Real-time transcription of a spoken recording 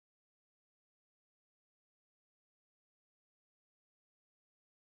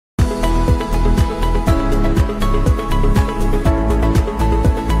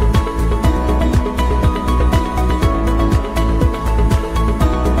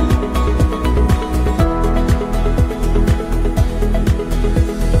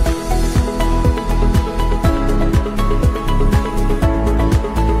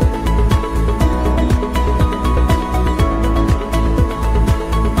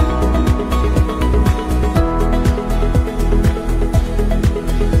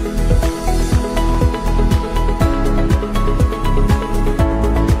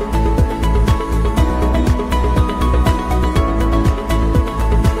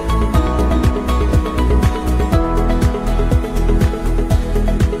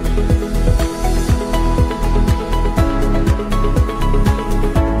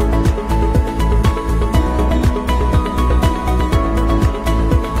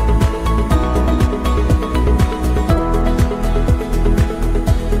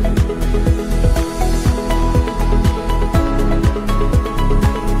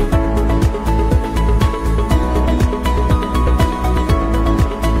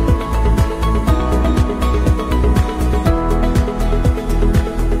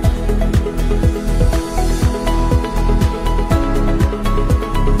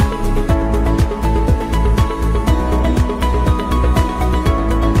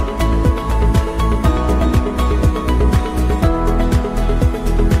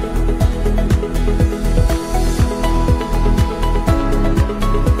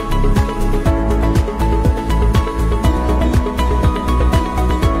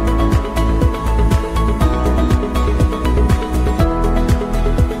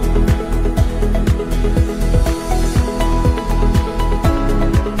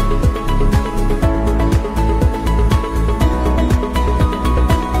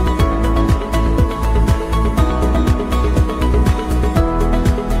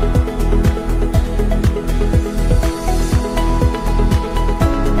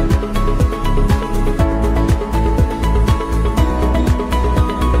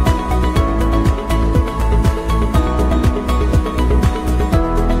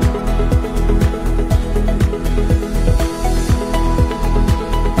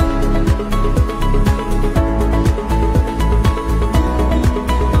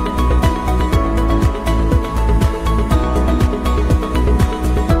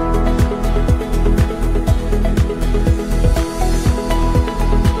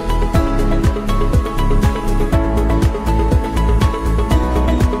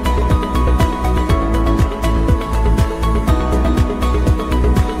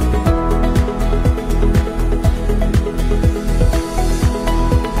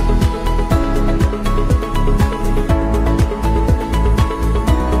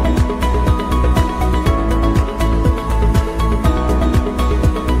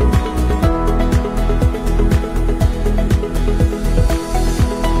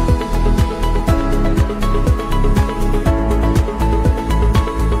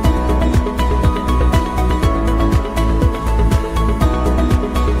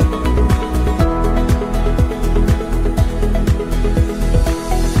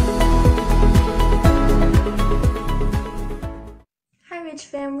Ridge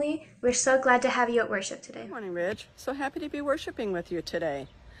family. We're so glad to have you at worship today. Good morning, Ridge. So happy to be worshiping with you today.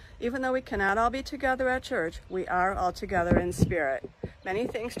 Even though we cannot all be together at church, we are all together in spirit. Many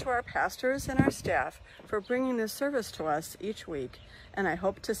thanks to our pastors and our staff for bringing this service to us each week, and I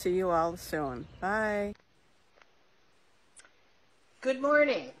hope to see you all soon. Bye. Good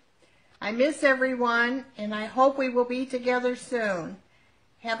morning. I miss everyone, and I hope we will be together soon.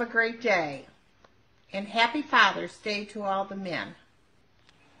 Have a great day, and happy Father's Day to all the men.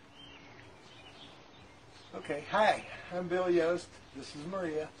 Okay, hi, I'm Bill Yost. This is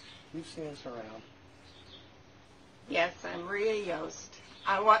Maria. You've seen us around. Yes, I'm Maria Yost.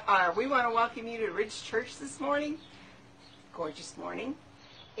 We want to welcome you to Ridge Church this morning. Gorgeous morning.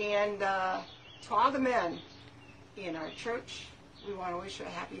 And to all the men in our church, we want to wish you a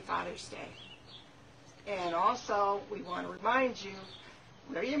happy Father's Day. And also, we want to remind you,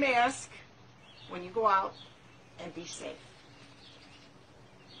 wear your mask when you go out and be safe.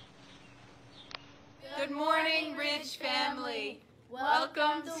 Good morning, Ridge family.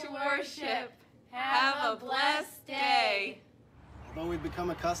 Welcome to worship. Have a blessed day. Although we've become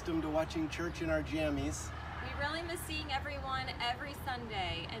accustomed to watching church in our jammies, we really miss seeing everyone every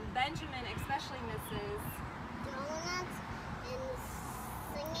Sunday, and Benjamin especially misses donuts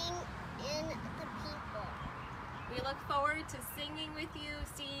and singing in the people. We look forward to singing with you,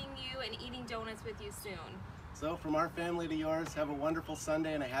 seeing you, and eating donuts with you soon. So from our family to yours, have a wonderful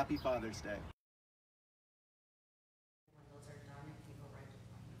Sunday and a happy Father's Day.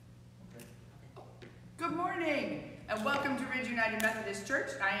 Good morning, and welcome to Ridge United Methodist Church.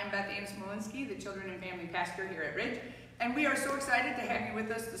 I am Beth Ann Smolinski, the Children and Family Pastor here at Ridge, and we are so excited to have you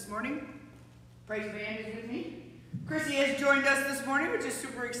with us this morning. Praise Band is with me. Chrissy has joined us this morning, which is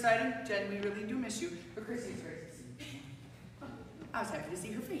super exciting. Jen, we really do miss you, but Chrissy is great to see. I was happy to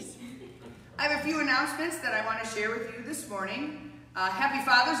see her face. I have a few announcements that I want to share with you this morning. Happy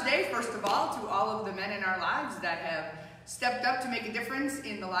Father's Day, first of all, to all of the men in our lives that have stepped up to make a difference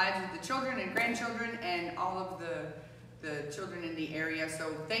in the lives of the children and grandchildren and all of the children in the area.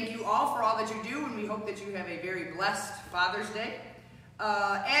 So thank you all for all that you do, and we hope that you have a very blessed Father's Day.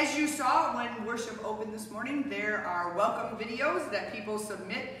 As you saw when worship opened this morning, there are welcome videos that people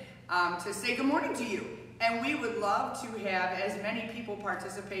submit to say good morning to you. And we would love to have as many people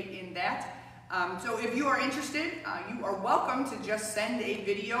participate in that. So if you are interested, you are welcome to just send a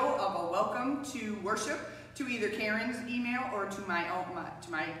video of a welcome to worship to either Karen's email or to my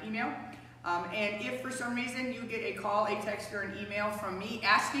email. And if for some reason you get a call, a text, or an email from me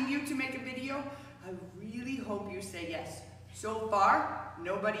asking you to make a video, I really hope you say yes. So far,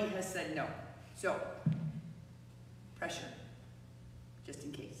 nobody has said no. So, pressure, just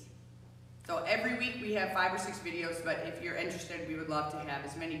in case. So every week we have 5 or 6 videos, but if you're interested, we would love to have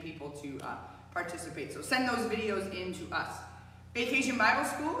as many people to participate. So send those videos in to us. Vacation Bible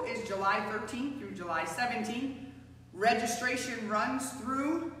School is July 13th through July 17th. Registration runs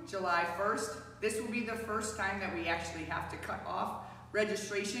through July 1st. This will be the first time that we actually have to cut off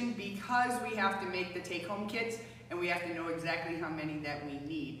registration because we have to make the take-home kits and we have to know exactly how many that we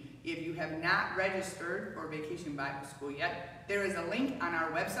need. If you have not registered for Vacation Bible School yet, there is a link on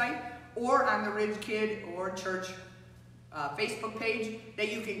our website or on the Ridge Kid or Church Facebook page that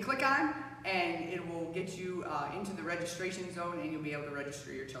you can click on, and it will get you into the registration zone and you'll be able to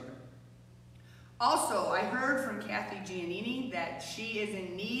register your children. Also, I heard from Kathy Giannini that she is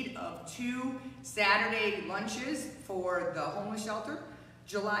in need of 2 Saturday lunches for the homeless shelter,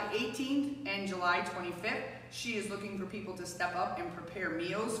 July 18th and July 25th. She is looking for people to step up and prepare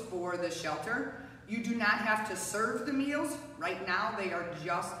meals for the shelter. You do not have to serve the meals. Right now, they are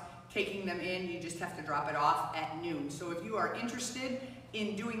just taking them in. You just have to drop it off at noon. So if you are interested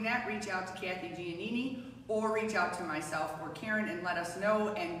in doing that, reach out to Kathy Giannini or reach out to myself or Karen and let us know,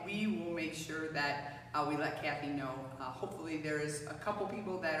 and we will make sure that we let Kathy know. Hopefully there is a couple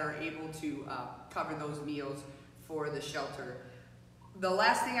people that are able to cover those meals for the shelter. The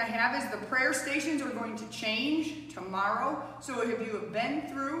last thing I have is the prayer stations are going to change tomorrow. So if you have been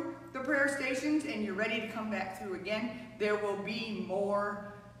through the prayer stations and you're ready to come back through again, there will be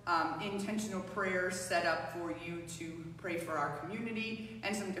more intentional prayers set up for you to pray for our community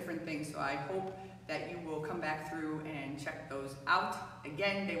and some different things. So I hope that you will come back through and check those out.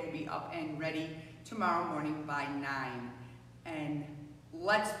 Again, they will be up and ready tomorrow morning by 9. And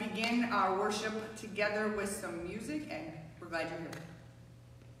let's begin our worship together with some music, and we're glad you're here.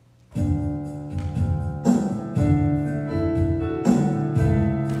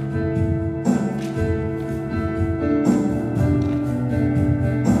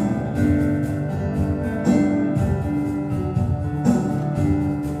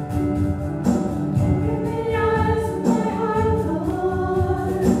 Eyes of my heart, the Lord.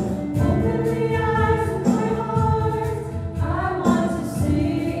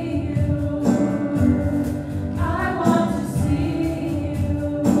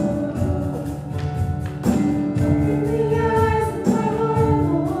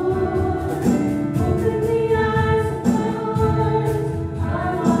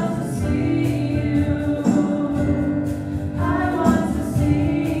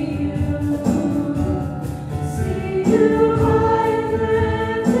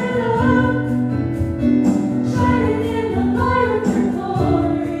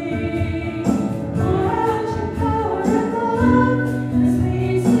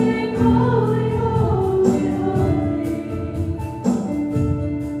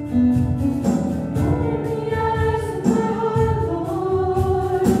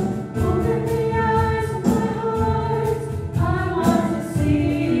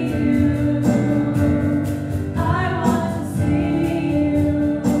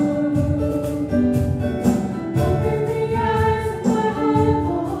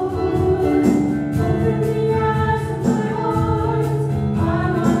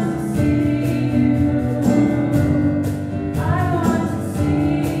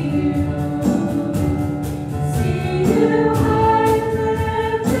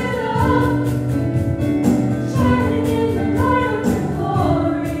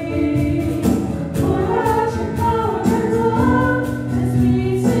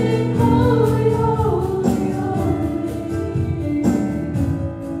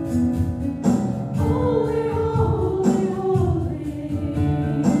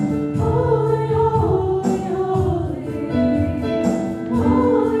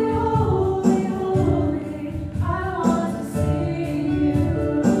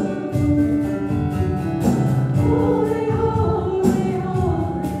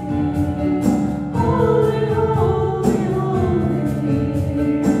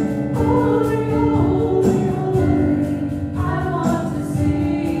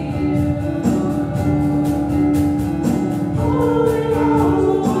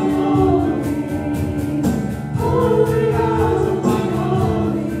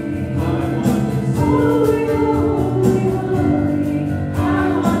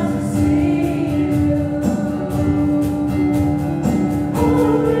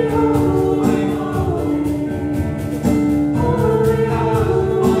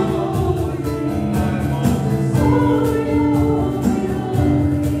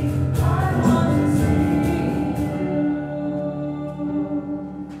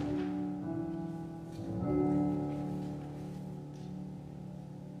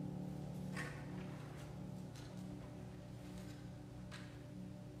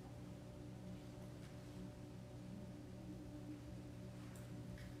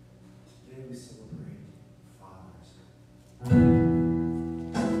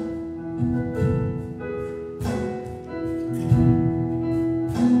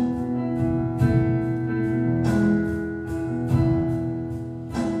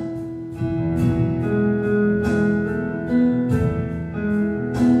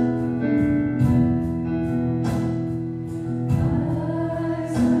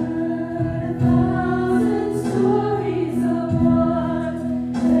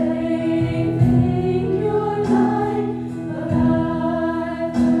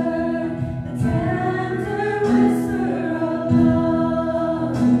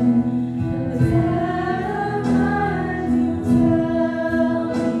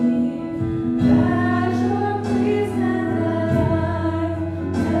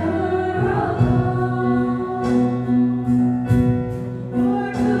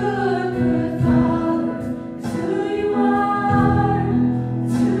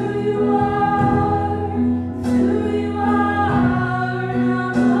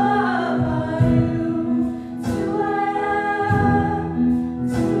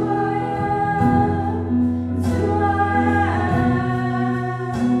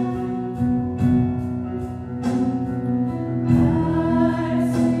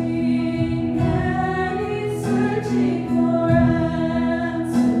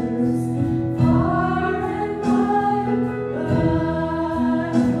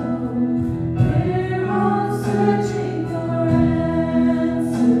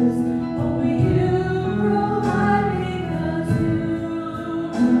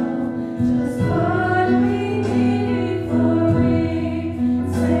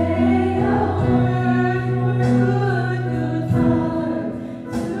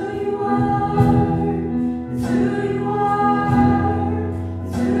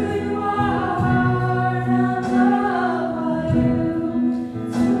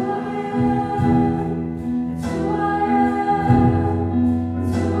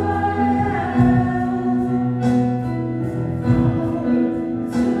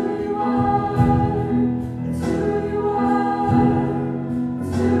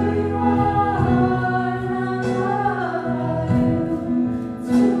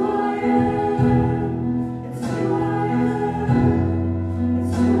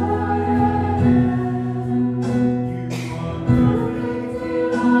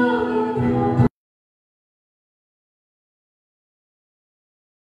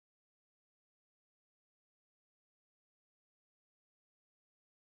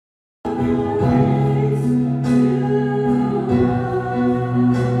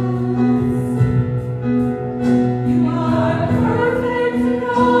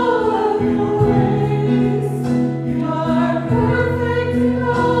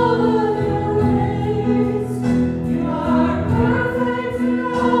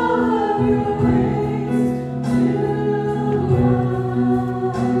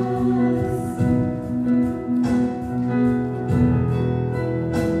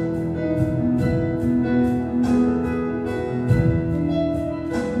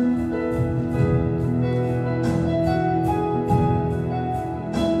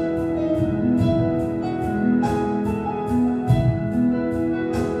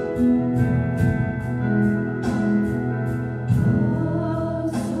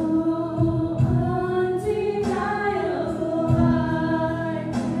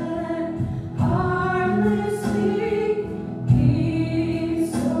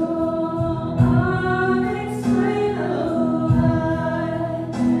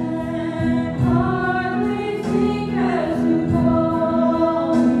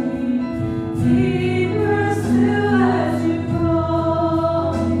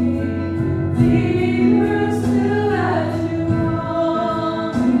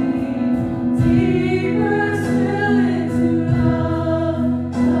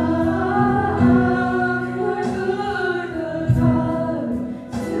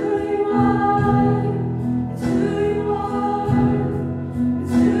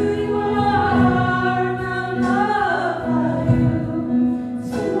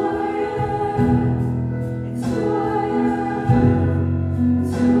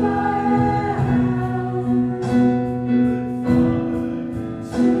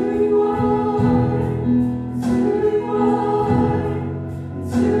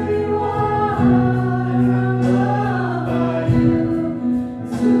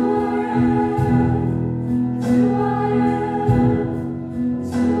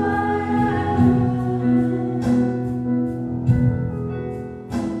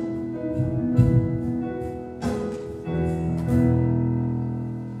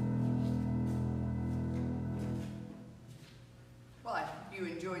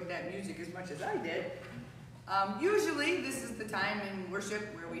 Usually this is the time in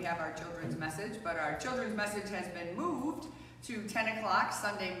worship where we have our children's message, but our children's message has been moved to 10 o'clock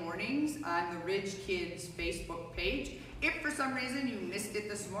Sunday mornings on the Ridge Kids Facebook page. If for some reason you missed it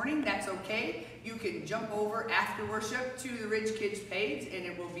this morning, that's okay. You can jump over after worship to the Ridge Kids page and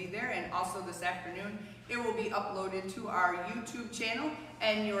it will be there. And also this afternoon, it will be uploaded to our YouTube channel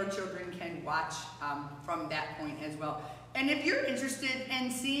and your children can watch from that point as well. And if you're interested in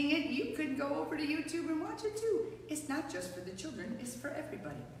seeing it, you could go over to YouTube and watch it too. It's not just for the children, it's for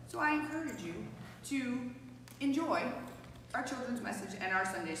everybody. So I encourage you to enjoy our children's message and our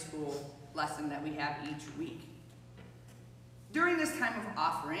Sunday school lesson that we have each week. During this time of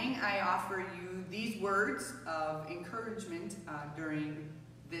offering, I offer you these words of encouragement during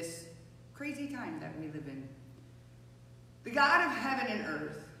this crazy time that we live in. The God of heaven and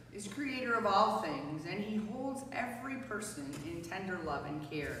earth is creator of all things, and he holds every person in tender love and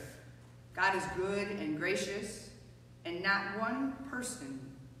care. God is good and gracious, and not one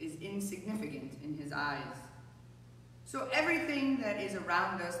person is insignificant in his eyes. So everything that is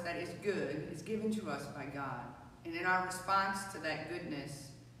around us that is good is given to us by God. And in our response to that goodness,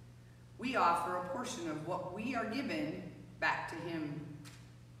 we offer a portion of what we are given back to him.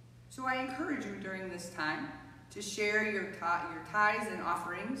 So I encourage you during this time to share your tithes and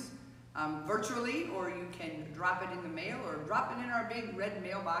offerings virtually, or you can drop it in the mail or drop it in our big red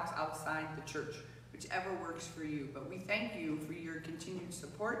mailbox outside the church, whichever works for you. But we thank you for your continued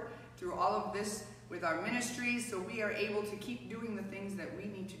support through all of this with our ministries, so we are able to keep doing the things that we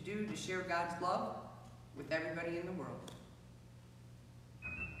need to do to share God's love with everybody in the world.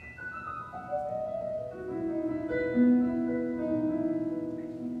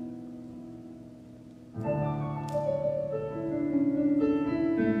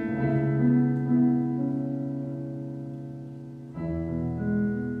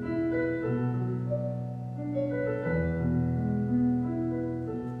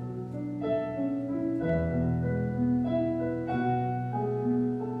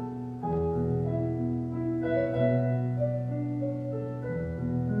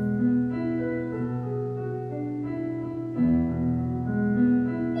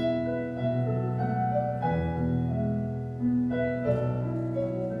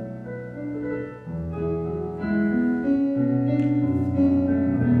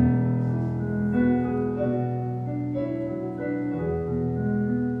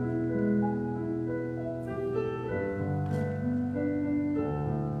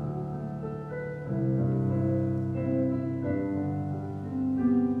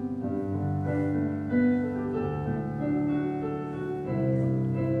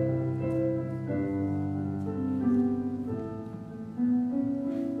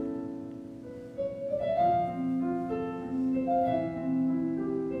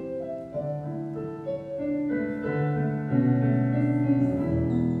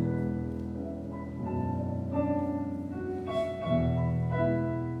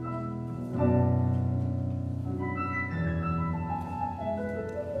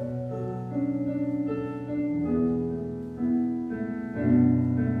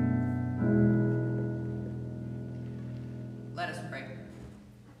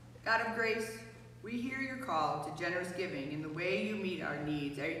 Generous giving in the way you meet our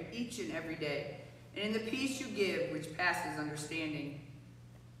needs each and every day, and in the peace you give which passes understanding.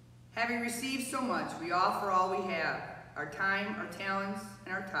 Having received so much, we offer all we have, our time, our talents,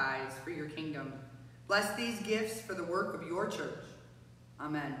 and our tithes for your kingdom. Bless these gifts for the work of your church.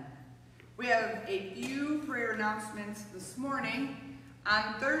 Amen. We have a few prayer announcements this morning.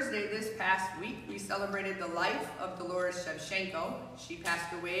 On Thursday this past week, we celebrated the life of Dolores Shevchenko. She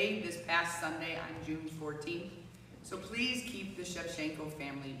passed away this past Sunday on June 14th. So please keep the Shevchenko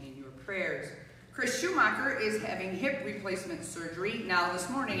family in your prayers. Chris Schumacher is having hip replacement surgery. Now this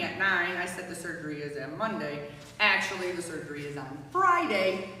morning at 9, I said the surgery is on Monday. Actually, the surgery is on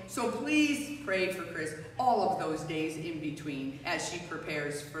Friday. So please pray for Chris all of those days in between as she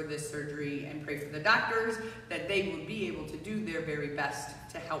prepares for this surgery, and pray for the doctors that they will be able to do their very best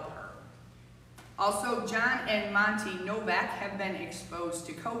to help her. Also, John and Monty Novak have been exposed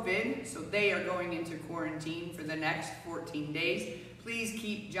to COVID, so they are going into quarantine for the next 14 days. Please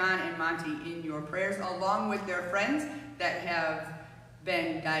keep John and Monty in your prayers, along with their friends that have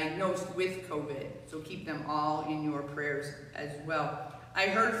been diagnosed with COVID. So keep them all in your prayers as well. I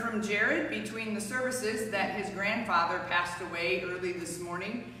heard from Jared between the services that his grandfather passed away early this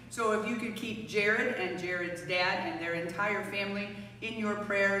morning. So if you could keep Jared and Jared's dad and their entire family in your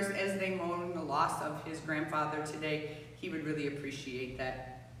prayers as they mourn the loss of his grandfather today, he would really appreciate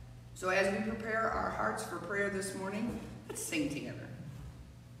that. So as we prepare our hearts for prayer this morning, let's sing together.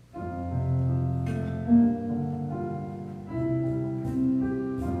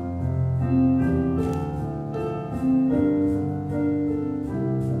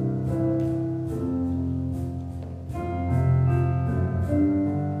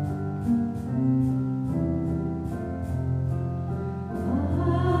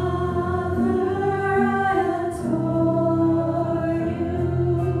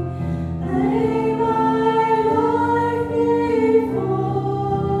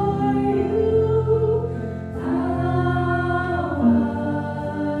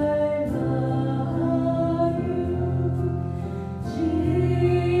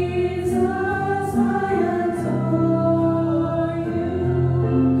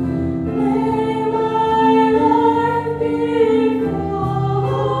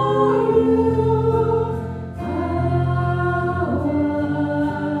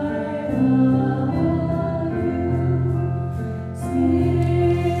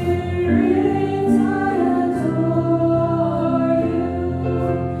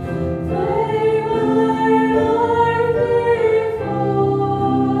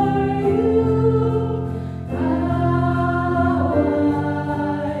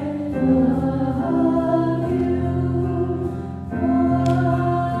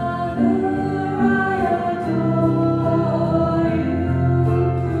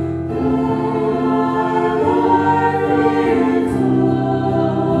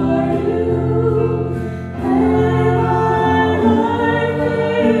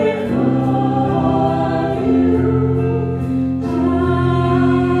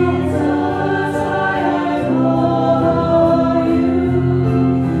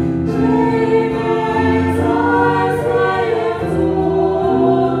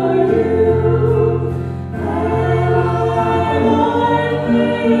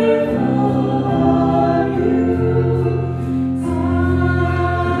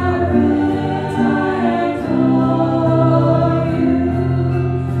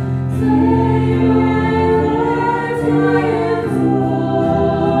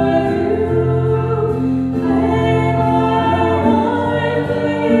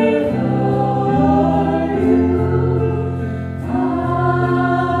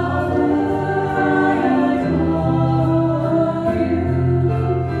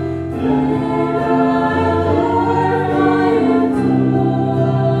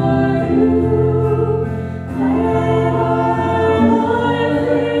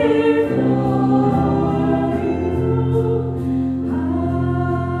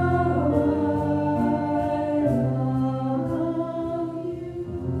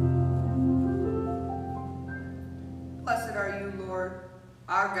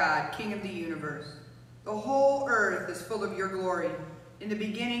 our God, King of the universe. The whole earth is full of your glory. In the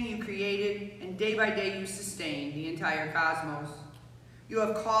beginning you created, and day by day you sustained the entire cosmos. You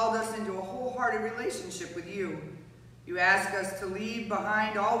have called us into a wholehearted relationship with you. You ask us to leave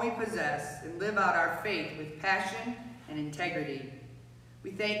behind all we possess and live out our faith with passion and integrity.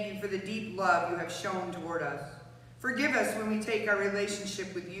 We thank you for the deep love you have shown toward us. Forgive us when we take our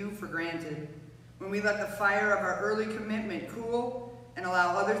relationship with you for granted, when we let the fire of our early commitment cool and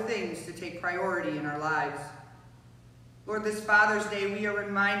allow other things to take priority in our lives. Lord, this Father's Day, we are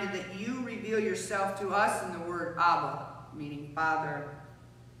reminded that you reveal yourself to us in the word Abba, meaning Father.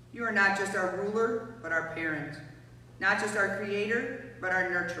 You are not just our ruler, but our parent. Not just our creator, but our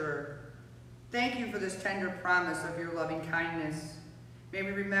nurturer. Thank you for this tender promise of your loving kindness. May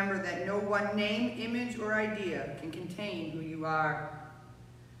we remember that no one name, image, or idea can contain who you are.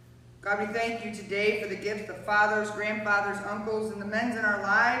 God, we thank you today for the gift of fathers, grandfathers, uncles, and the men in our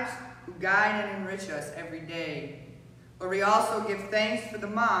lives who guide and enrich us every day. Lord, we also give thanks for the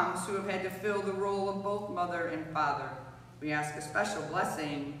moms who have had to fill the role of both mother and father. We ask a special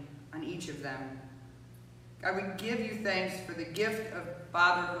blessing on each of them. God, we give you thanks for the gift of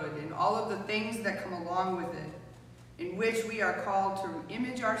fatherhood and all of the things that come along with it, in which we are called to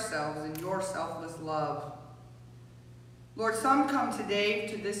image ourselves in your selfless love. Lord, some come to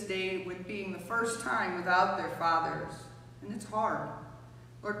this day with being the first time without their fathers, and it's hard.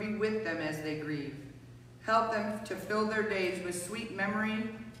 Lord, be with them as they grieve. Help them to fill their days with sweet memory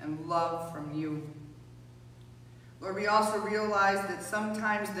and love from you. Lord, we also realize that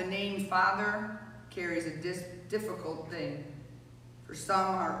sometimes the name Father carries a difficult thing. For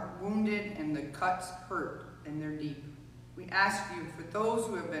some are wounded and the cuts hurt and they're deep. We ask you for those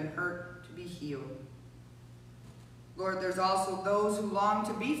who have been hurt to be healed. Lord, there's also those who long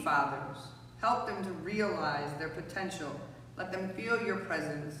to be fathers. Help them to realize their potential. Let them feel your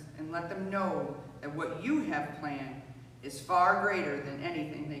presence and let them know that what you have planned is far greater than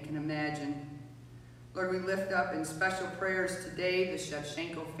anything they can imagine. Lord, we lift up in special prayers today the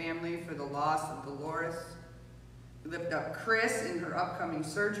Shevchenko family for the loss of Dolores. We lift up Chris in her upcoming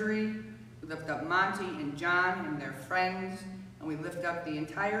surgery. We lift up Monty and John and their friends. And we lift up the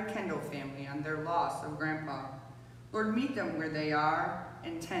entire Kendall family on their loss of Grandpa. Lord, meet them where they are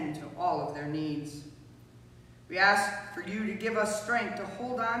and tend to all of their needs. We ask for you to give us strength to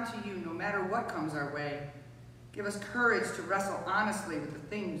hold on to you no matter what comes our way. Give us courage to wrestle honestly with the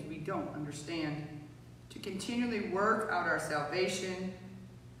things we don't understand, to continually work out our salvation,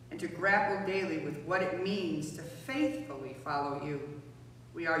 and to grapple daily with what it means to faithfully follow you.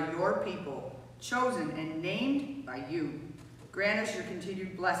 We are your people, chosen and named by you. Grant us your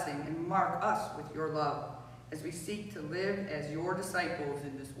continued blessing and mark us with your love as we seek to live as your disciples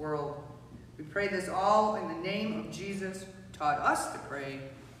in this world. We pray this all in the name of Jesus, who taught us to pray,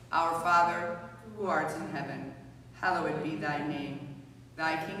 Our Father, who art in heaven, hallowed be thy name.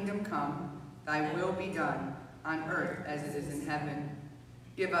 Thy kingdom come, thy will be done, on earth as it is in heaven.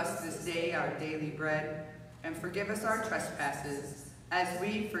 Give us this day our daily bread, and forgive us our trespasses, as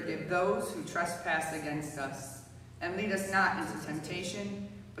we forgive those who trespass against us. And lead us not into temptation,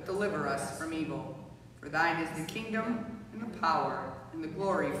 but deliver us from evil. For thine is the kingdom, and the power, and the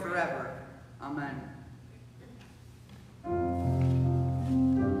glory forever. Amen.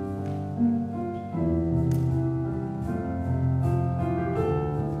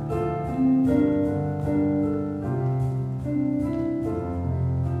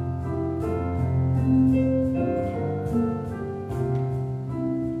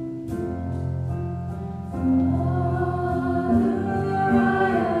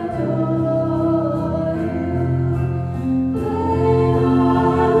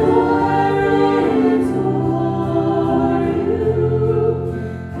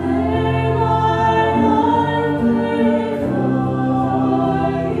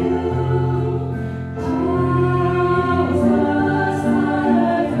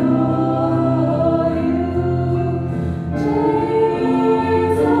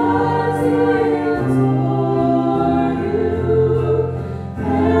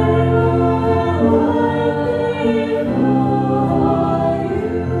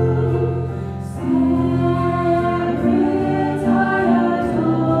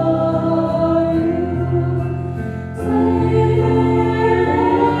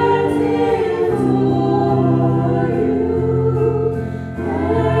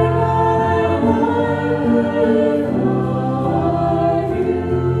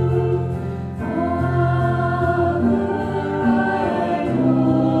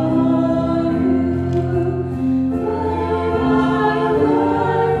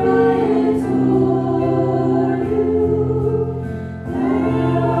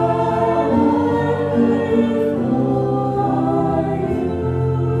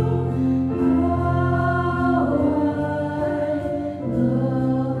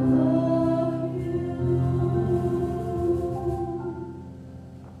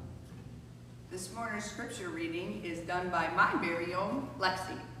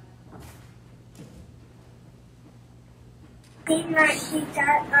 That night he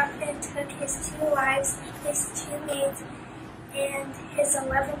got up and took his 2 wives, his 2 maids, and his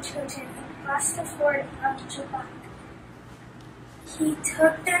 11 children, and crossed the ford of Jabbok. He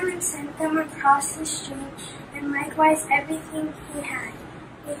took them and sent them across the stream, and likewise everything he had.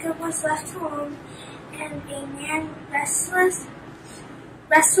 Jacob was left alone, and a man wrestled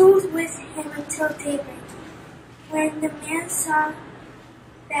with him until daybreak. When the man saw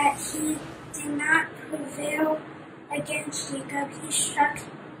that he did not prevail against Jacob, he struck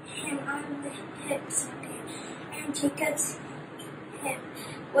him on the hip socket, and Jacob's hip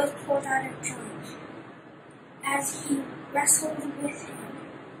was pulled out of joint as he wrestled with him.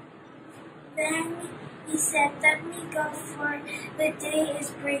 Then he said, "Let me go, for the day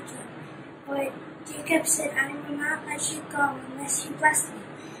is breaking." But Jacob said, "I will not let you go unless you bless me."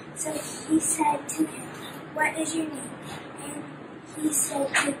 So he said to him, "What is your name?" And he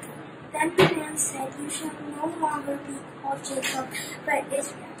said, "Jacob." Then the man said, "You shall no longer be called Jacob, but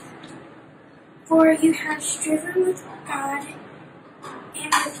Israel, for you have striven with God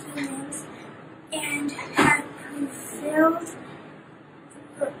and with humans, and had fulfilled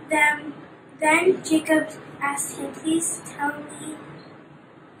them. Then Jacob asked him, "Please tell me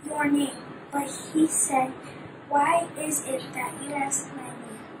your name." But he said, "Why is it that you ask my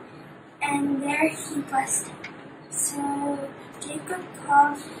name?" And there he blessed him. So Jacob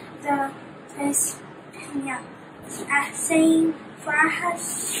called the place Peniel, saying, "For I have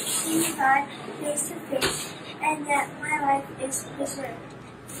seen God face to face, and yet my life is preserved."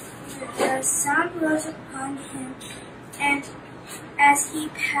 The sun rose upon him, and as he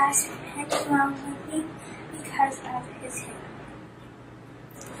passed Peniel, weeping because of his hair.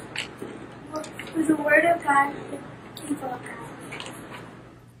 With the word of God, the people of God.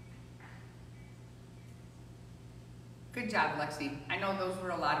 Good job, Lexi. I know those were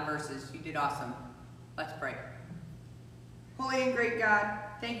a lot of verses. You did awesome. Let's pray. Holy and great God,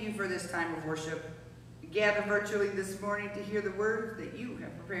 thank you for this time of worship. We gather virtually this morning to hear the words that you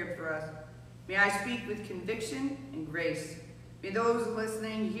have prepared for us. May I speak with conviction and grace. May those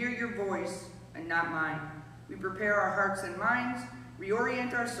listening hear your voice and not mine. We prepare our hearts and minds,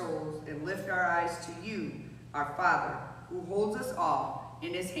 reorient our souls, and lift our eyes to you, our Father, who holds us all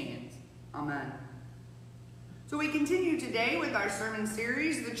in his hands. Amen. So we continue today with our sermon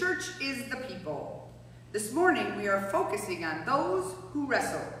series, The Church is the People. This morning we are focusing on those who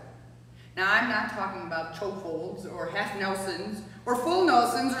wrestle. Now I'm not talking about chokeholds or half Nelsons or full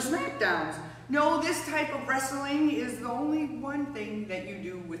Nelsons or smackdowns. No, this type of wrestling is the only one thing that you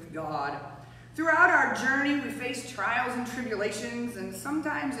do with God. Throughout our journey, we face trials and tribulations, and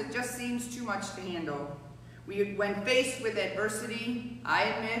sometimes it just seems too much to handle. When faced with adversity, I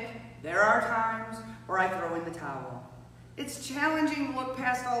admit, there are times where I throw in the towel. It's challenging to look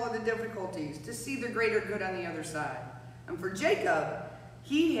past all of the difficulties, to see the greater good on the other side. And for Jacob,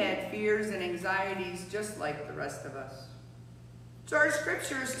 he had fears and anxieties just like the rest of us. So our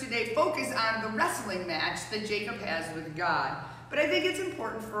scriptures today focus on the wrestling match that Jacob has with God. But I think it's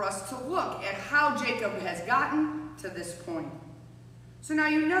important for us to look at how Jacob has gotten to this point. So now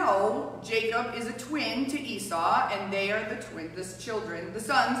you know Jacob is a twin to Esau, and they are the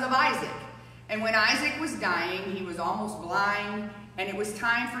sons of Isaac. And when Isaac was dying, he was almost blind, and it was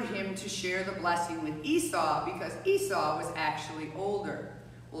time for him to share the blessing with Esau because Esau was actually older.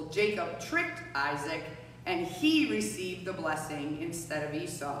 Well, Jacob tricked Isaac, and he received the blessing instead of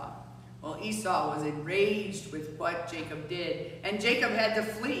Esau. Well, Esau was enraged with what Jacob did, and Jacob had to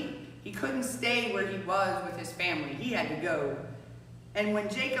flee. He couldn't stay where he was with his family. He had to go. And when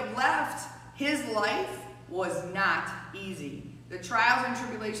Jacob left, his life was not easy. The trials and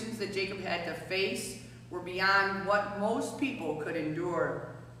tribulations that Jacob had to face were beyond what most people could endure.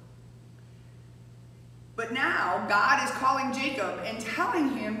 But now God is calling Jacob and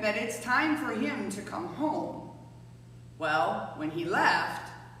telling him that it's time for him to come home. Well, when he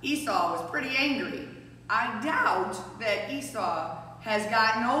left, Esau was pretty angry. I doubt that Esau has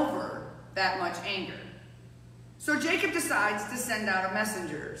gotten over that much anger. So Jacob decides to send out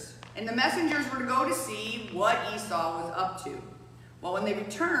messengers. And the messengers were to go to see what Esau was up to. Well, when they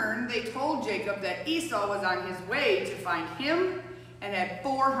returned, they told Jacob that Esau was on his way to find him and had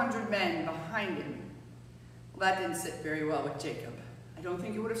 400 men behind him. Well, that didn't sit very well with Jacob. I don't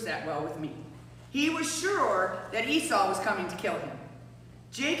think it would have sat well with me. He was sure that Esau was coming to kill him.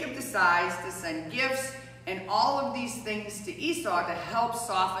 Jacob decides to send gifts and all of these things to Esau to help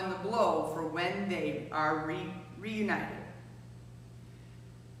soften the blow for when they are reunited.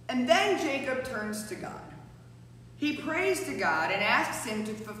 And then Jacob turns to God. He prays to God and asks him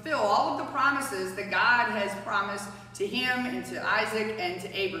to fulfill all of the promises that God has promised to him and to Isaac and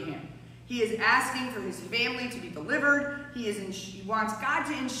to Abraham. He is asking for his family to be delivered. He wants God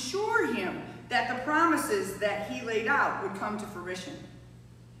to ensure him that the promises that he laid out would come to fruition.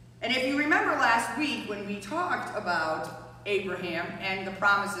 And if you remember last week when we talked about Abraham and the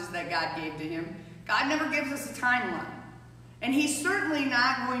promises that God gave to him, God never gives us a timeline. And he's certainly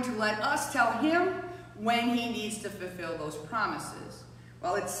not going to let us tell him when he needs to fulfill those promises.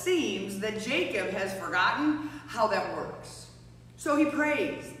 Well, it seems that Jacob has forgotten how that works. So he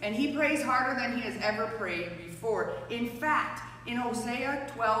prays, and he prays harder than he has ever prayed before. In fact, in Hosea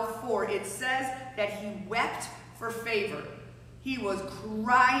 12:4, it says that he wept for favor. He was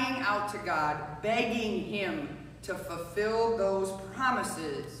crying out to God, begging him to fulfill those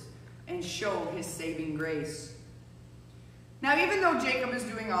promises and show his saving grace. Now, even though Jacob is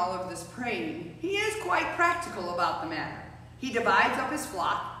doing all of this praying, he is quite practical about the matter. He divides up his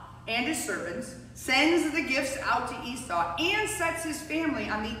flock and his servants, sends the gifts out to Esau, and sets his family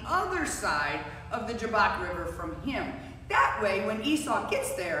on the other side of the Jabbok River from him. That way, when Esau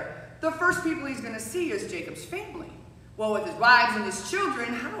gets there, the first people he's going to see is Jacob's family. Well, with his wives and his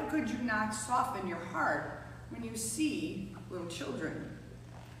children, how could you not soften your heart when you see little children?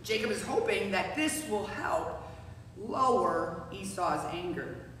 Jacob is hoping that this will help lower Esau's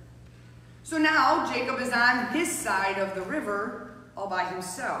anger. So now Jacob is on his side of the river all by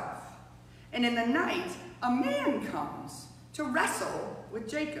himself. And in the night, a man comes to wrestle with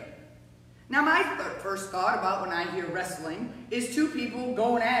Jacob. Now my first thought about when I hear wrestling is two people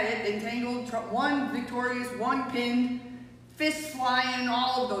going at it, entangled, one victorious, one pinned, fists flying,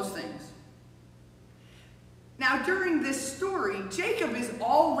 all of those things. Now during this story, Jacob is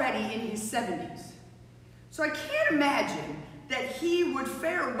already in his 70s. So I can't imagine that he would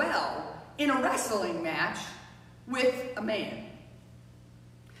fare well in a wrestling match with a man.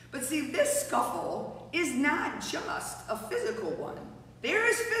 But see, this scuffle is not just a physical one. There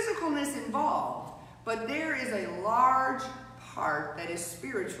is physicalness involved, but there is a large part that is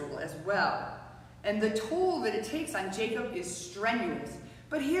spiritual as well. And the toll that it takes on Jacob is strenuous.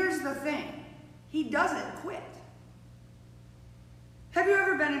 But here's the thing, he doesn't quit. Have you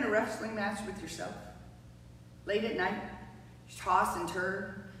ever been in a wrestling match with yourself? Late at night, you toss and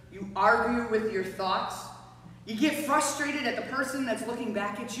turn, you argue with your thoughts, you get frustrated at the person that's looking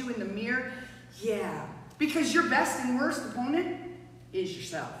back at you in the mirror. Yeah, because your best and worst opponent is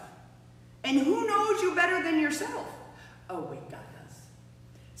yourself. And who knows you better than yourself? Oh wait, God does.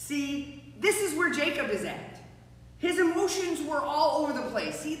 See, this is where Jacob is at. His emotions were all over the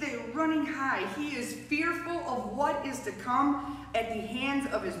place. See, they're running high. He is fearful of what is to come at the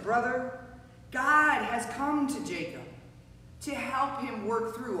hands of his brother. God has come to Jacob to help him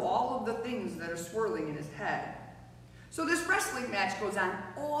work through all of the things that are swirling in his head. So this wrestling match goes on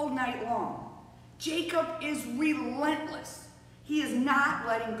all night long. Jacob is relentless. He is not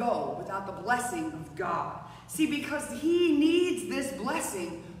letting go without the blessing of God. See, because he needs this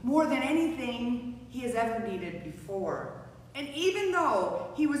blessing more than anything he has ever needed before. And even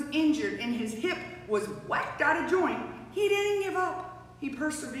though he was injured and his hip was whacked out of joint, he didn't give up. He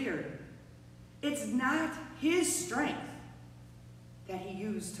persevered. It's not his strength that he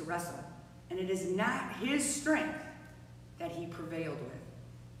used to wrestle. And it is not his strength that he prevailed with.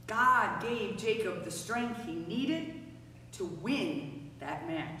 God gave Jacob the strength he needed to win that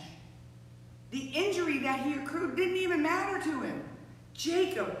match. The injury that he accrued didn't even matter to him.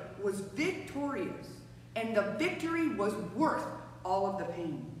 Jacob was victorious, and the victory was worth all of the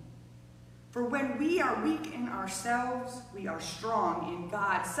pain. For when we are weak in ourselves, we are strong in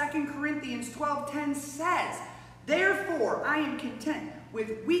God. 2 Corinthians 12:10 says, "Therefore I am content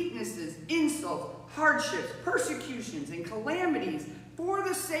with weaknesses, insults, hardships, persecutions, and calamities for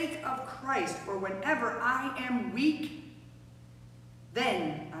the sake of Christ. For whenever I am weak,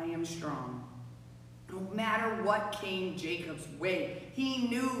 then I am strong." No matter what came Jacob's way, he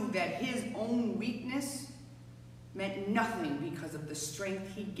knew that his own weakness meant nothing because of the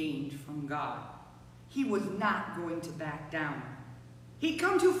strength he gained from God. He was not going to back down. He'd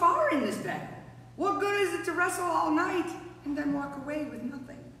come too far in this battle. What good is it to wrestle all night and then walk away with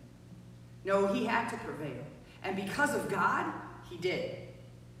nothing? No, he had to prevail. And because of God, he did.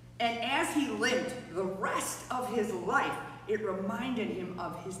 And as he limped the rest of his life, it reminded him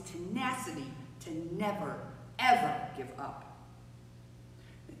of his tenacity to never, ever give up.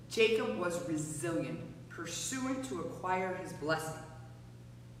 Jacob was resilient, pursuant to acquire his blessing.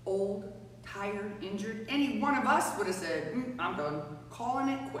 Old, tired, injured, any one of us would have said, I'm done, calling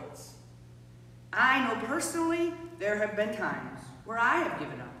it quits. I know personally there have been times where I have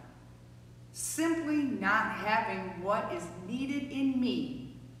given up, simply not having what is needed in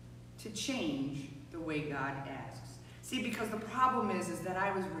me to change the way God asks. See, because the problem is that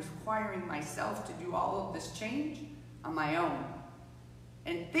I was requiring myself to do all of this change on my own.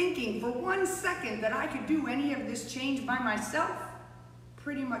 And thinking for 1 second that I could do any of this change by myself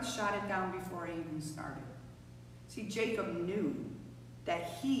pretty much shot it down before I even started. See, Jacob knew that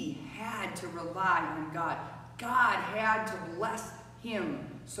he had to rely on God. God had to bless him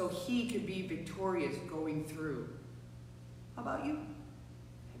so he could be victorious going through. How about you?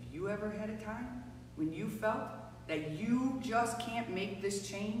 Have you ever had a time when you felt that you just can't make this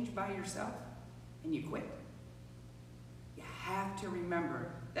change by yourself and you quit? You have to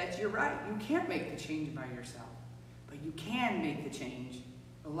remember that you're right. You can't make the change by yourself, but you can make the change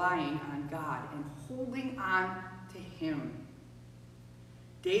relying on God and holding on to him.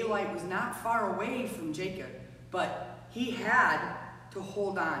 Daylight was not far away from Jacob, but he had to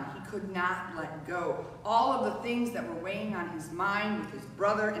hold on. He could not let go. All of the things that were weighing on his mind with his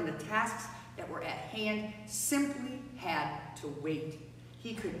brother and the tasks that were at hand simply had to wait.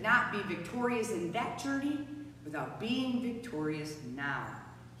 He could not be victorious in that journey without being victorious now.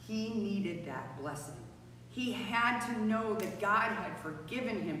 He needed that blessing. He had to know that God had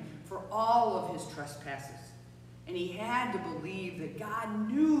forgiven him for all of his trespasses. And he had to believe that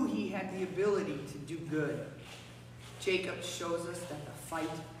God knew he had the ability to do good. Jacob shows us that the fight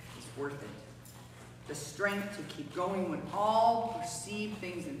is worth it. The strength to keep going when all perceived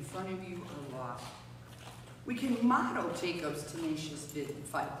things in front of you are lost. We can model Jacob's tenacious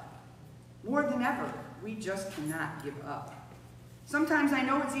fight. More than ever, we just cannot give up. Sometimes I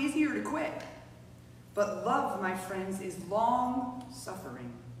know it's easier to quit. But love, my friends, is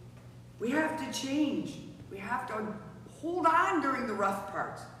long-suffering. We have to change. We have to hold on during the rough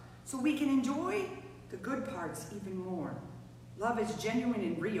parts so we can enjoy the good parts even more. Love is genuine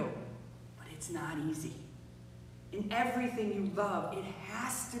and real, but it's not easy. In everything you love, it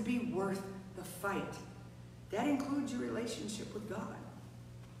has to be worth the fight. That includes your relationship with God.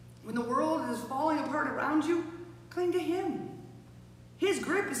 When the world is falling apart around you, cling to him. His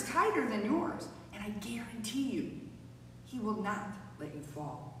grip is tighter than yours, and I guarantee you, he will not let you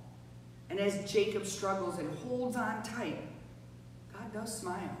fall. And as Jacob struggles and holds on tight, God does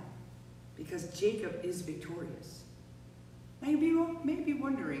smile, because Jacob is victorious. Now you may be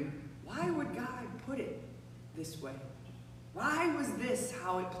wondering, why would God put it this way? Why was this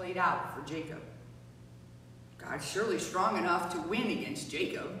how it played out for Jacob? God's surely strong enough to win against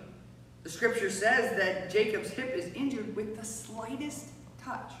Jacob. The scripture says that Jacob's hip is injured with the slightest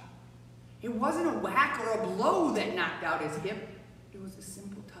touch. It wasn't a whack or a blow that knocked out his hip. It was a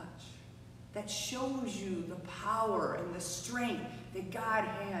simple touch that shows you the power and the strength that God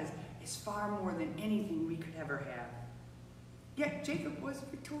has is far more than anything we could ever have. Yet Jacob was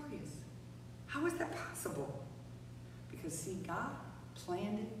victorious. How is that possible? Because, see, God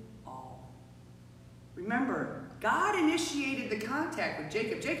planned it all. Remember, God initiated the contact with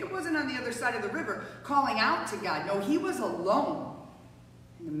Jacob. Jacob wasn't on the other side of the river calling out to God. No, he was alone.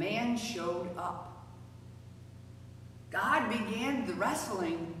 And the man showed up. God began the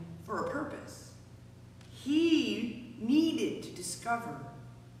wrestling for a purpose. He needed to discover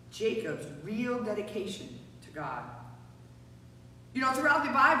Jacob's real dedication to God. You know, throughout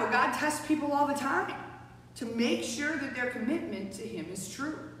the Bible, God tests people all the time to make sure that their commitment to him is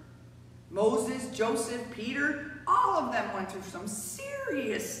true. Moses, Joseph, Peter, all of them went through some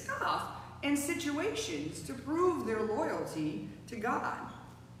serious stuff and situations to prove their loyalty to God.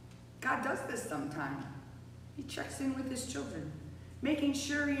 God does this sometimes. He checks in with his children, making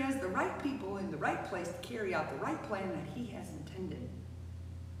sure he has the right people in the right place to carry out the right plan that he has intended.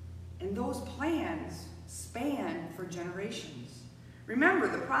 And those plans span for generations. Remember,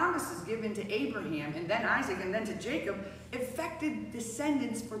 the promises given to Abraham and then Isaac and then to Jacob affected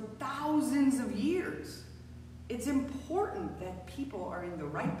descendants for thousands of years. It's important that people are in the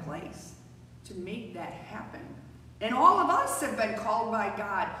right place to make that happen. And all of us have been called by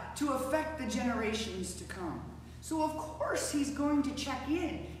God to affect the generations to come. So of course he's going to check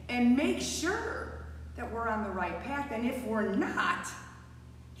in and make sure that we're on the right path. And if we're not,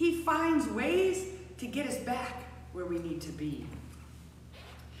 he finds ways to get us back where we need to be.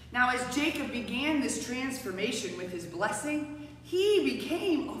 Now, as Jacob began this transformation with his blessing, he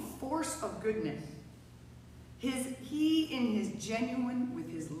became a force of goodness. He in his genuine,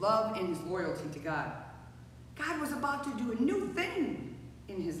 with his love and his loyalty to God. God was about to do a new thing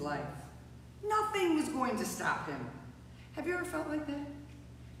in his life. Nothing was going to stop him. Have you ever felt like that?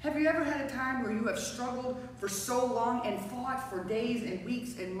 Have you ever had a time where you have struggled for so long and fought for days and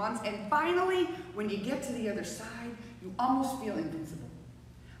weeks and months, and finally, when you get to the other side, you almost feel invincible?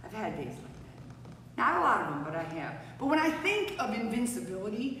 I've had days like that. Not a lot of them, but I have. But when I think of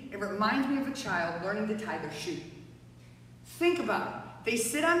invincibility, it reminds me of a child learning to tie their shoe. Think about it. They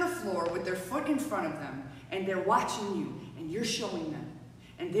sit on the floor with their foot in front of them, and they're watching you, and you're showing them,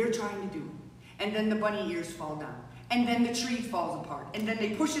 and they're trying to do it. And then the bunny ears fall down, and then the tree falls apart, and then they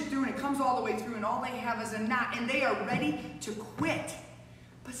push it through, and it comes all the way through, and all they have is a knot, and they are ready to quit.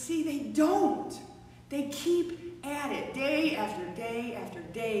 But see, they don't. They keep at it day after day after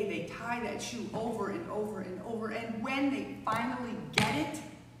day. They tie that shoe over and over and over, and when they finally get it,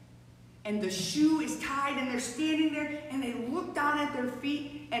 and the shoe is tied, and they're standing there, and they look down at their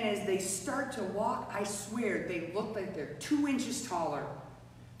feet, and as they start to walk, I swear, they look like they're 2 inches taller,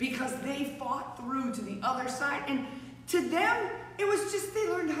 because they fought through to the other side. And to them, it was just they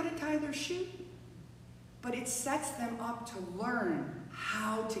learned how to tie their shoe. But it sets them up to learn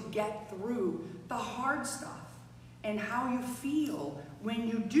how to get through the hard stuff and how you feel when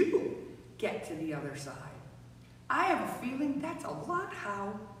you do get to the other side. I have a feeling that's a lot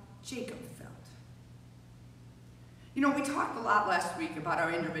how Jacob felt. You know, we talked a lot last week about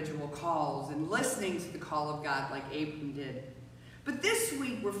our individual calls and listening to the call of God like Abram did. But this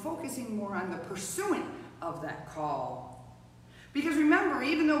week, we're focusing more on the pursuant of that call. Because remember,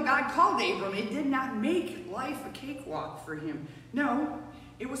 even though God called Abram, it did not make life a cakewalk for him. No,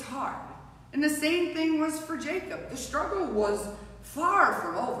 it was hard. And the same thing was for Jacob. The struggle was far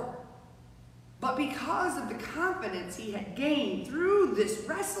from over. But because of the confidence he had gained through this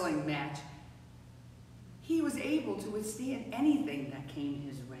wrestling match, he was able to withstand anything that came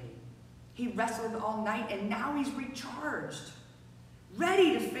his way. He wrestled all night, and now he's recharged,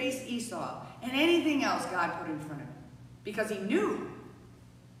 ready to face Esau and anything else God put in front of him, because he knew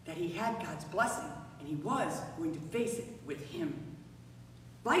that he had God's blessing, and he was going to face it with him.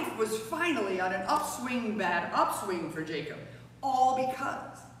 Life was finally on an upswing for Jacob, all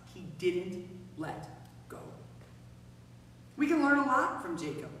because he didn't let go. We can learn a lot from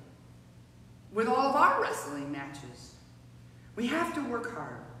Jacob with all of our wrestling matches. We have to work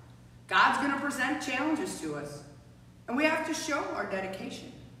hard. God's going to present challenges to us, and we have to show our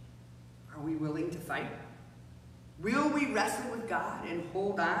dedication. Are we willing to fight? Will we wrestle with God and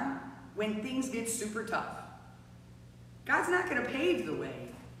hold on when things get super tough? God's not going to pave the way,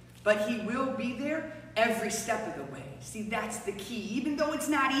 but he will be there every step of the way. See, that's the key. Even though it's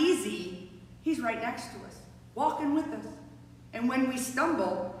not easy, he's right next to us, walking with us. And when we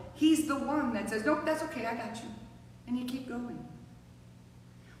stumble, he's the one that says, nope, that's okay, I got you. And you keep going.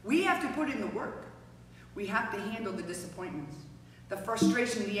 We have to put in the work. We have to handle the disappointments, the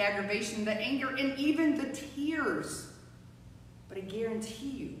frustration, the aggravation, the anger, and even the tears. But I guarantee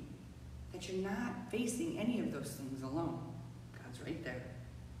you that you're not facing any of those things alone. God's right there.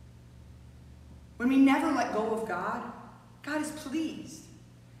 When we never let go of God, God is pleased,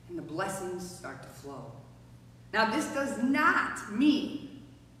 and the blessings start to flow. Now, this does not mean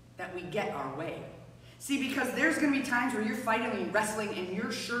that we get our way. See, because there's going to be times where you're fighting and wrestling and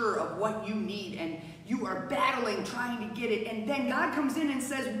you're sure of what you need and you are battling, trying to get it, and then God comes in and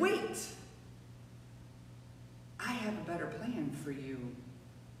says, wait, I have a better plan for you.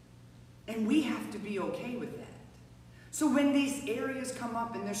 And we have to be okay with that. So when these areas come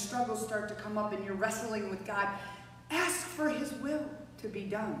up and their struggles start to come up and you're wrestling with God, ask for his will to be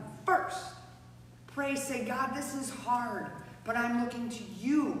done first. Pray, say, God, this is hard, but I'm looking to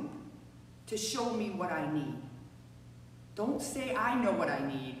you to show me what I need. Don't say, I know what I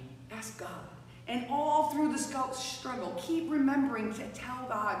need. Ask God. And all through the struggle, keep remembering to tell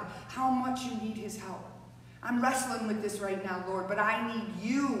God how much you need his help. I'm wrestling with this right now, Lord, but I need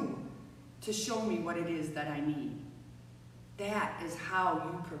you to show me what it is that I need. That is how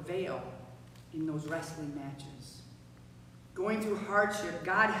you prevail in those wrestling matches. Going through hardship,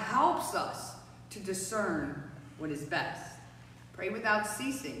 God helps us to discern what is best. Pray without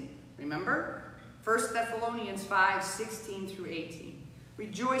ceasing. Remember? 1 Thessalonians 5:16-18.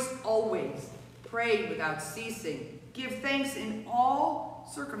 Rejoice always. Pray without ceasing. Give thanks in all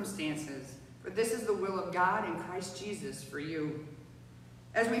circumstances, for this is the will of God in Christ Jesus for you.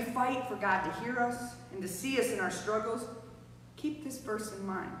 As we fight for God to hear us and to see us in our struggles, keep this verse in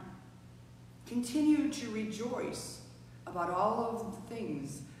mind. Continue to rejoice about all of the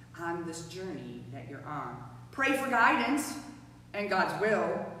things on this journey that you're on. Pray for guidance and God's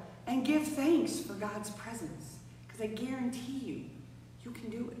will, and give thanks for God's presence, because I guarantee you, you can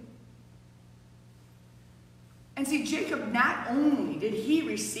do it. And see, Jacob, not only did he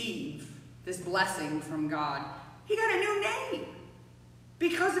receive this blessing from God, he got a new name.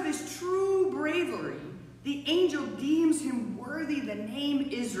 Because of his true bravery, the angel deems him worthy the name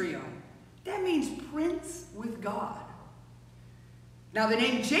Israel. That means prince with God. Now, the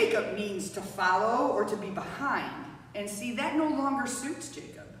name Jacob means to follow or to be behind. And see, that no longer suits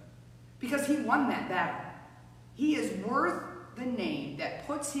Jacob, because he won that battle. He is worth the name that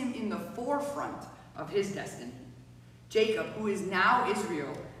puts him in the forefront of his destiny. Jacob, who is now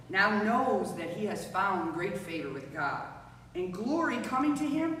Israel, now knows that he has found great favor with God. And glory coming to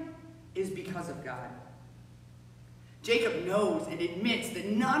him is because of God. Jacob knows and admits that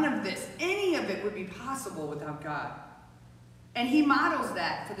none of this, any of it, would be possible without God. And he models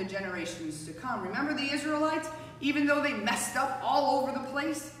that for the generations to come. Remember the Israelites? Even though they messed up all over the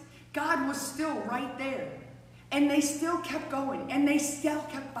place, God was still right there. And they still kept going. And they still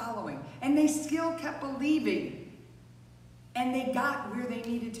kept following. And they still kept believing. And they got where they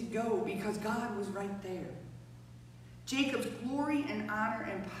needed to go because God was right there. Jacob's glory and honor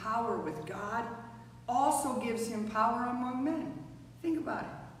and power with God also gives him power among men. Think about it.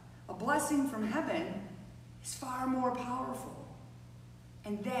 A blessing from heaven is far more powerful.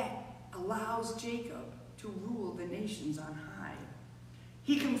 And that allows Jacob to rule the nations on high.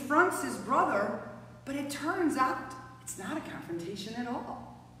 He confronts his brother, but it turns out it's not a confrontation at all.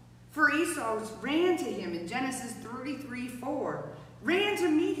 For Esau ran to him in Genesis 33:4, ran to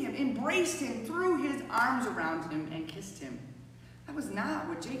meet him, embraced him, threw his arms around him, and kissed him. That was not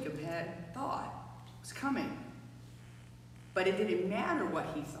what Jacob had thought was coming. But it didn't matter what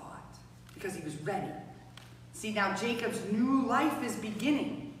he thought, because he was ready. See, now Jacob's new life is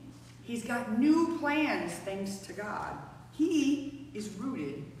beginning. He's got new plans thanks to God. He is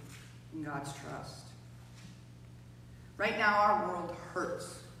rooted in God's trust. Right now, our world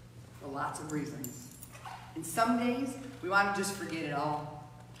hurts for lots of reasons. And some days, we want to just forget it all.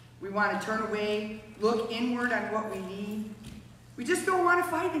 We want to turn away, look inward on what we need. We just don't want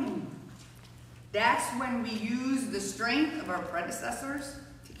to fight anymore. That's when we use the strength of our predecessors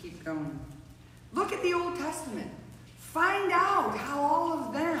to keep going. Look at the Old Testament. Find out how all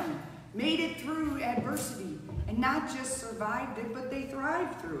of them made it through adversity and not just survived it, but they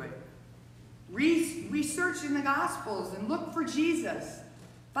thrived through it. Research in the Gospels and look for Jesus.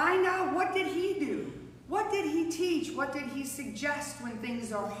 Find out, what did he do? What did he teach? What did he suggest when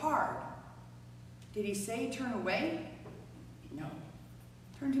things are hard? Did he say turn away? No.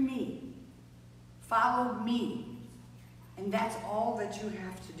 Turn to me. Follow me. And that's all that you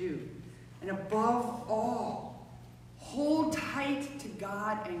have to do. And above all, hold tight to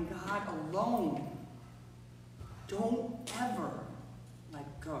God and God alone. Don't ever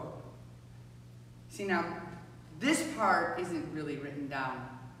let go. See, now, this part isn't really written down,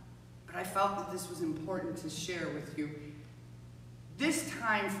 but I felt that this was important to share with you. This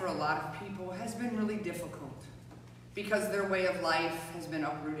time for a lot of people has been really difficult because their way of life has been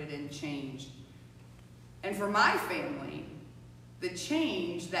uprooted and changed. And for my family, the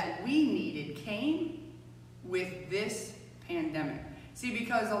change that we needed came with this pandemic. See,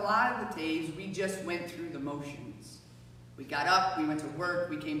 because a lot of the days we just went through the motions. We got up, we went to work,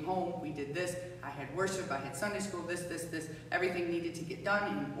 we came home, we did this. I had worship, I had Sunday school, this. Everything needed to get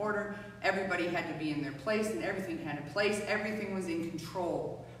done in order. Everybody had to be in their place, and everything had a place. Everything was in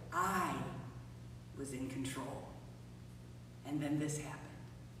control. I was in control. And then this happened.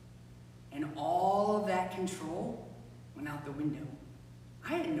 And all of that control went out the window.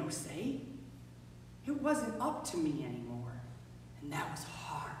 I had no say. It wasn't up to me anymore. And that was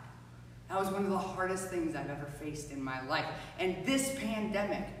hard. That was one of the hardest things I've ever faced in my life. And this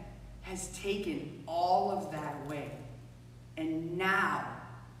pandemic has taken all of that away. And now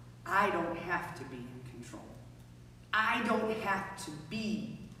I don't have to be in control. I don't have to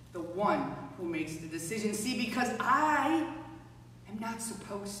be the one who makes the decision. See, because I am not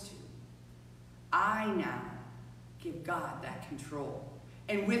supposed to. I now give God that control.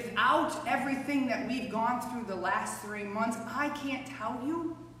 And without everything that we've gone through the last 3 months, I can't tell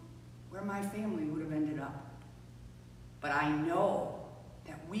you where my family would have ended up. But I know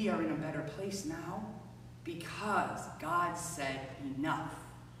that we are in a better place now because God said enough.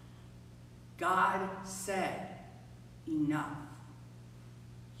 God said enough.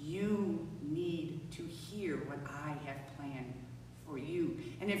 You need to hear what I have planned for you.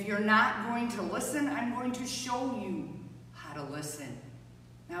 And if you're not going to listen, I'm going to show you how to listen.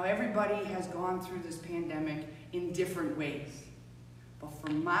 Now, everybody has gone through this pandemic in different ways. But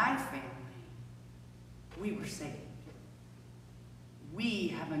for my family, we were saved. We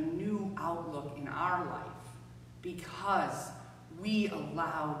have a new outlook in our life because we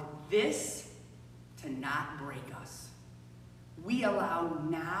allowed this to not break us. We allow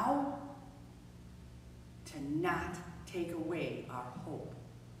now to not take away our hope.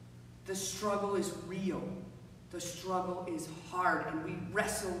 The struggle is real. The struggle is hard, and we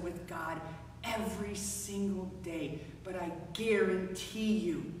wrestle with God every single day. But I guarantee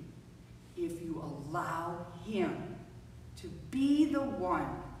you, if you allow Him to be the one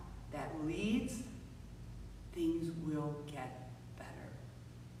that leads, things will get better.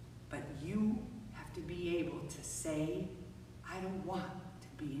 But you have to be able to say, I don't want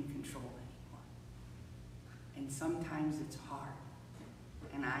to be in control anymore. And sometimes it's hard.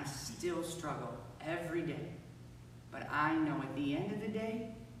 And I still struggle every day. But I know at the end of the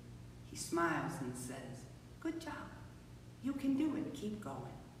day, He smiles and says, good job. You can do it. Keep going.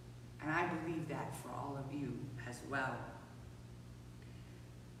 And I believe that for all of you as well.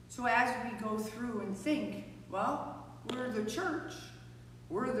 So as we go through and think, well, we're the church.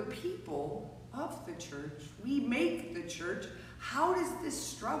 We're the people of the church. We make the church. How does this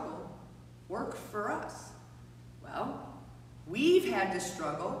struggle work for us? Well, we've had to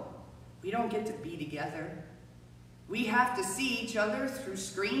struggle. We don't get to be together. We have to see each other through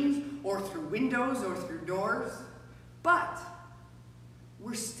screens or through windows or through doors. But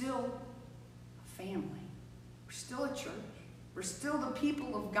we're still a family. We're still a church. We're still the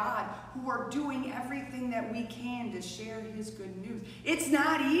people of God who are doing everything that we can to share His good news. It's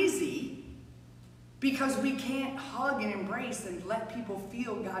not easy, because we can't hug and embrace and let people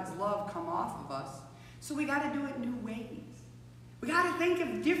feel God's love come off of us. So we got to do it new ways. We got to think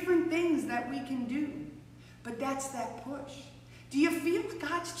of different things that we can do. But that's that push. Do you feel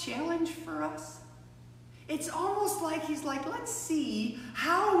God's challenge for us? It's almost like he's like, let's see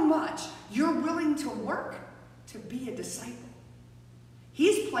how much you're willing to work to be a disciple.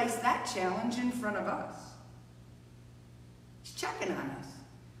 He's placed that challenge in front of us. He's checking on us.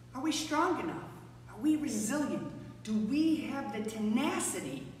 Are we strong enough? Are we resilient? Do we have the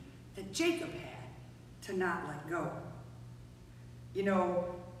tenacity that Jacob had to not let go? You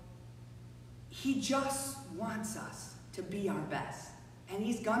know, he just wants us to be our best. And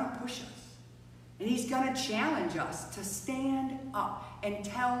he's going to push us. And he's going to challenge us to stand up and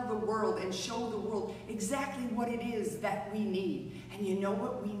tell the world and show the world exactly what it is that we need. And you know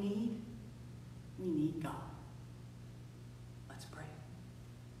what we need? We need God. Let's pray.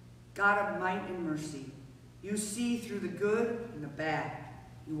 God of might and mercy, you see through the good and the bad.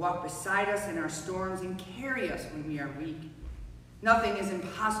 You walk beside us in our storms and carry us when we are weak. Nothing is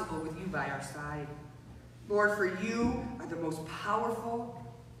impossible with you by our side. Lord, for you are the most powerful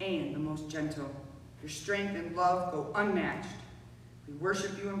and the most gentle. Your strength and love go unmatched. We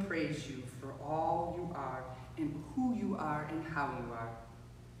worship you and praise you for all you are and who you are and how you are,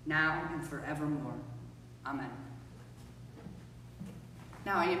 now and forevermore. Amen.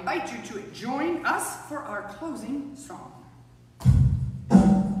 Now I invite you to join us for our closing song.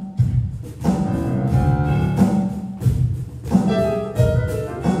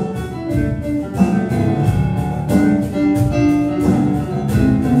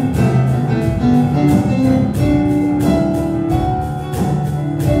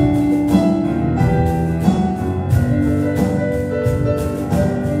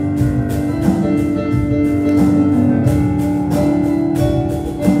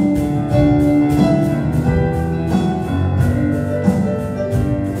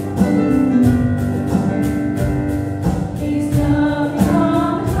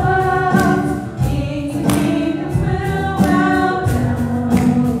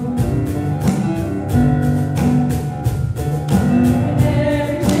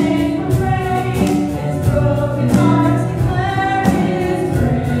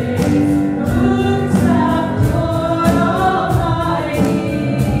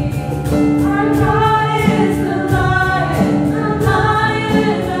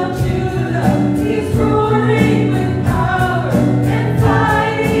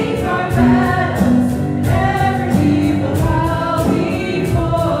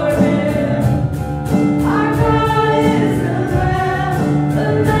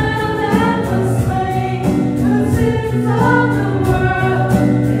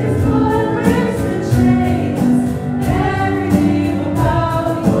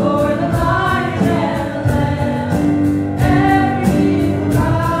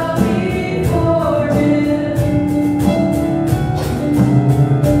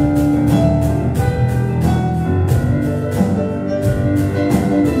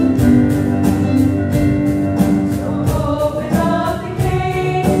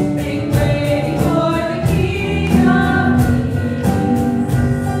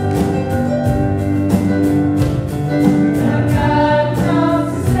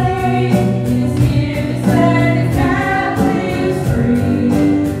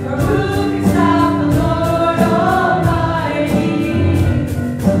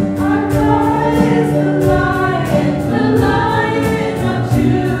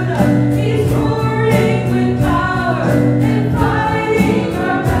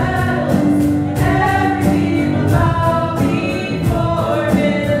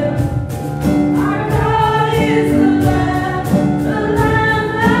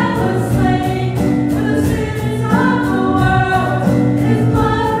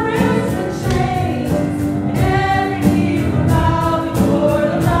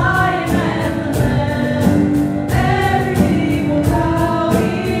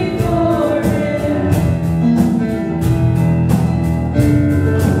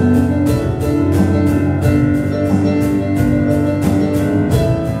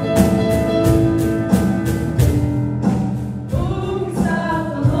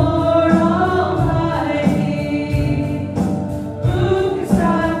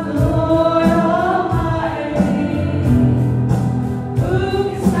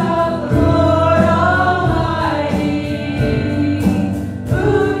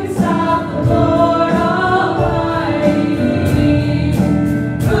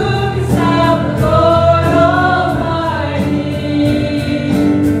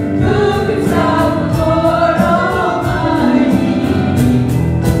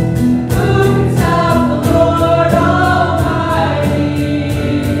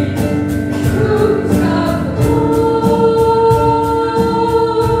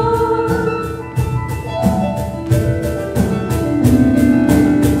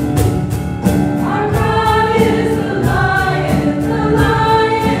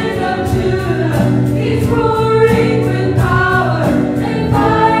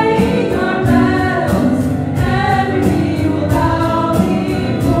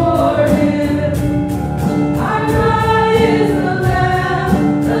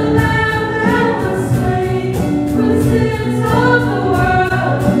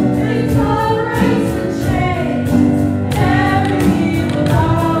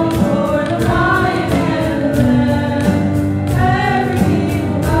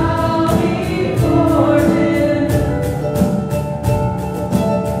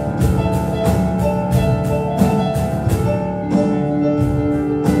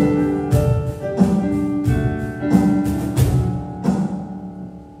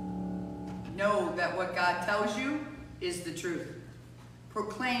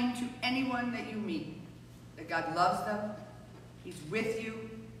 proclaim to anyone that you meet that God loves them, He's with you,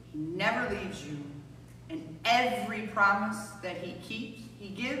 He never leaves you, and every promise that He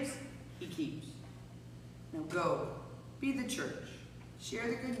gives, He keeps. Now go, be the church, share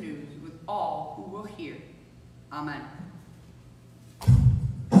the good news with all who will hear. Amen.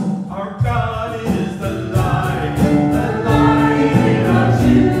 Our God is